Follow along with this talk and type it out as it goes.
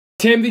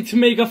Tempted to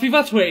make a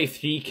FIFA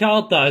 23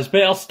 card that has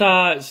better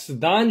stats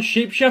than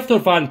Shapeshifter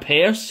Van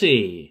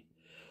Persie.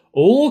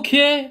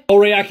 Okay.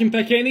 Alright, I can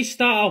pick any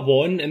stat I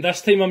want, and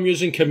this time I'm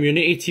using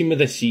Community Team of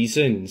the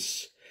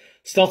Seasons.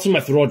 Starting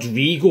with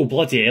Rodrigo,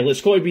 bloody hell, it's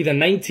got to be the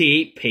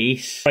 98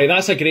 pace. Right,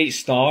 that's a great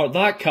start.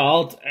 That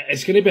card,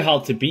 it's going to be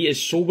hard to beat,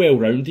 it's so well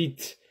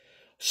rounded.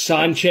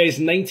 Sanchez,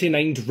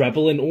 99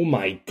 dribbling, oh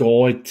my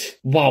god.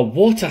 Wow,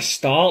 what a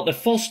start. The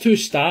first two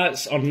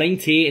stats are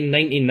 98 and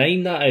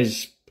 99, that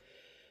is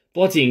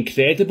bloody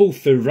incredible.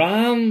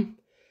 Thuram,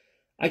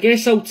 I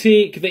guess I'll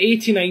take the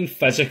 89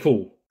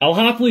 physical. I'll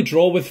happily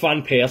draw with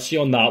Van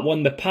Persie on that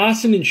one. The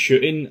passing and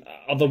shooting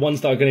are the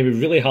ones that are going to be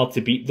really hard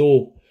to beat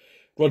though.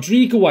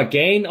 Rodrigo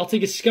again, I'll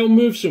take his skill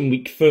moves and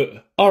weak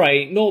foot.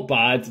 Alright, not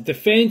bad.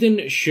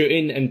 Defending,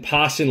 shooting and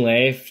passing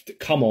left,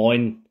 come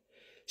on.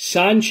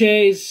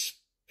 Sanchez,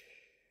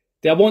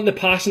 do I want the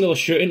passing or the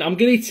shooting? I'm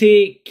going to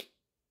take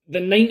the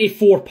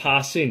 94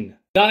 passing.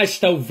 That is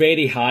still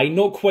very high,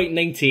 not quite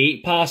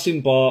 98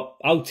 passing, but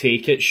I'll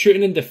take it.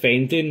 Shooting and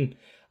defending,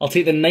 I'll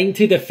take the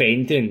 90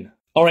 defending.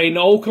 Alright, and it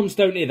all comes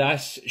down to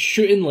this.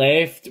 Shooting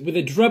left, with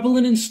the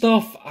dribbling and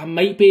stuff, I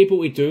might be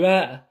able to do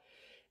it.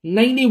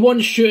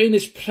 91 shooting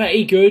is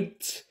pretty good.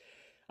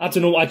 I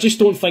don't know, I just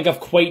don't think I've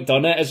quite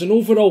done it. As an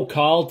overall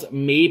card,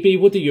 maybe.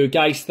 What do you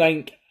guys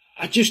think?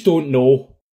 I just don't know.